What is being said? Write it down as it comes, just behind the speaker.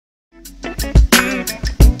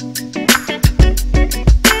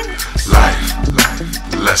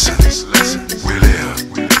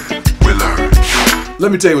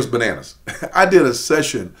Let me tell you what's bananas. I did a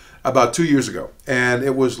session about 2 years ago, and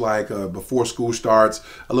it was like before school starts,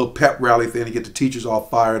 a little pep rally thing to get the teachers all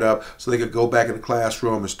fired up so they could go back in the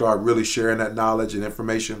classroom and start really sharing that knowledge and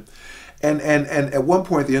information. And at one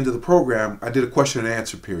point at the end of the program, I did a question and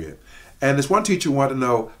answer period. And this one teacher wanted to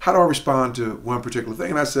know, how do I respond to one particular thing?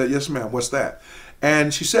 And I said, yes, ma'am, what's that?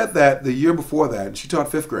 And she said that the year before that, and she taught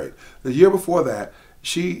 5th grade, the year before that,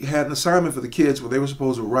 she had an assignment for the kids where they were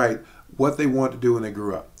supposed to write what they wanted to do when they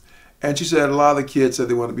grew up. And she said a lot of the kids said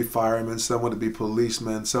they wanted to be firemen, some wanted to be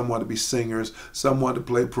policemen, some wanted to be singers, some wanted to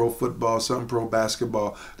play pro football, some pro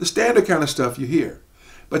basketball, the standard kind of stuff you hear.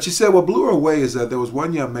 But she said what blew her away is that there was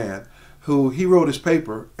one young man who he wrote his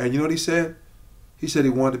paper, and you know what he said? He said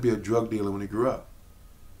he wanted to be a drug dealer when he grew up.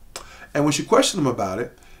 And when she questioned him about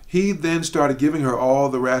it, he then started giving her all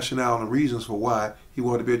the rationale and reasons for why he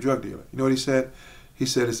wanted to be a drug dealer. You know what he said? He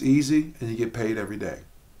said it's easy and you get paid every day.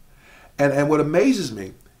 And what amazes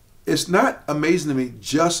me, it's not amazing to me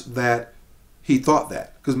just that he thought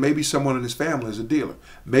that, because maybe someone in his family is a dealer.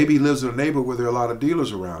 Maybe he lives in a neighborhood where there are a lot of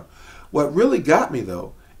dealers around. What really got me,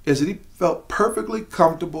 though, is that he felt perfectly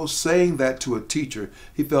comfortable saying that to a teacher.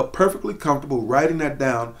 He felt perfectly comfortable writing that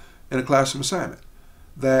down in a classroom assignment,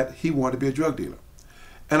 that he wanted to be a drug dealer.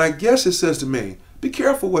 And I guess it says to me, be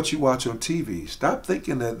careful what you watch on TV. Stop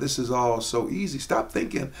thinking that this is all so easy. Stop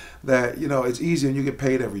thinking that, you know, it's easy and you get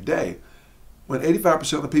paid every day. When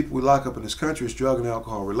 85% of the people we lock up in this country is drug and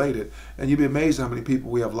alcohol related, and you'd be amazed how many people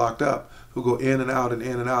we have locked up who go in and out and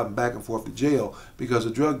in and out and back and forth to jail because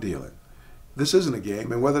of drug dealing. This isn't a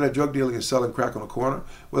game, and whether that drug dealing is selling crack on the corner,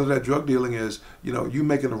 whether that drug dealing is, you know, you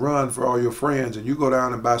making a run for all your friends and you go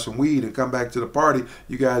down and buy some weed and come back to the party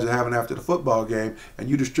you guys are having after the football game and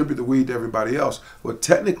you distribute the weed to everybody else. Well,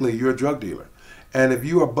 technically, you're a drug dealer. And if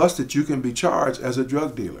you are busted, you can be charged as a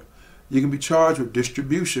drug dealer. You can be charged with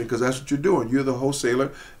distribution because that's what you're doing. You're the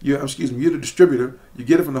wholesaler, you're the distributor. You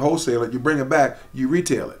get it from the wholesaler, you bring it back, you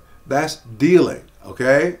retail it. That's dealing,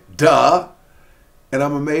 okay? Duh. And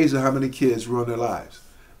I'm amazed at how many kids ruin their lives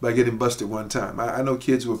by getting busted one time. I know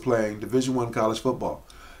kids who are playing Division I college football,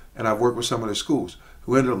 and I've worked with some of their schools,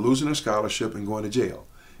 who ended up losing their scholarship and going to jail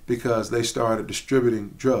because they started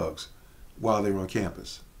distributing drugs while they were on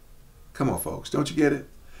campus. Come on, folks, don't you get it?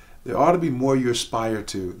 There ought to be more you aspire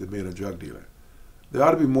to than being a drug dealer. There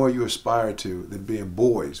ought to be more you aspire to than being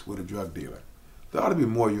boys with a drug dealer. There ought to be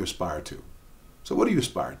more you aspire to. So what do you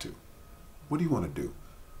aspire to? What do you want to do?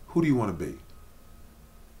 Who do you want to be?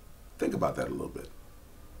 Think about that a little bit.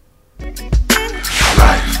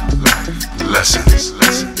 Life, lessons,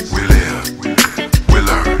 we live, we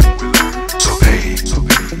learn. So pay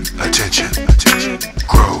attention.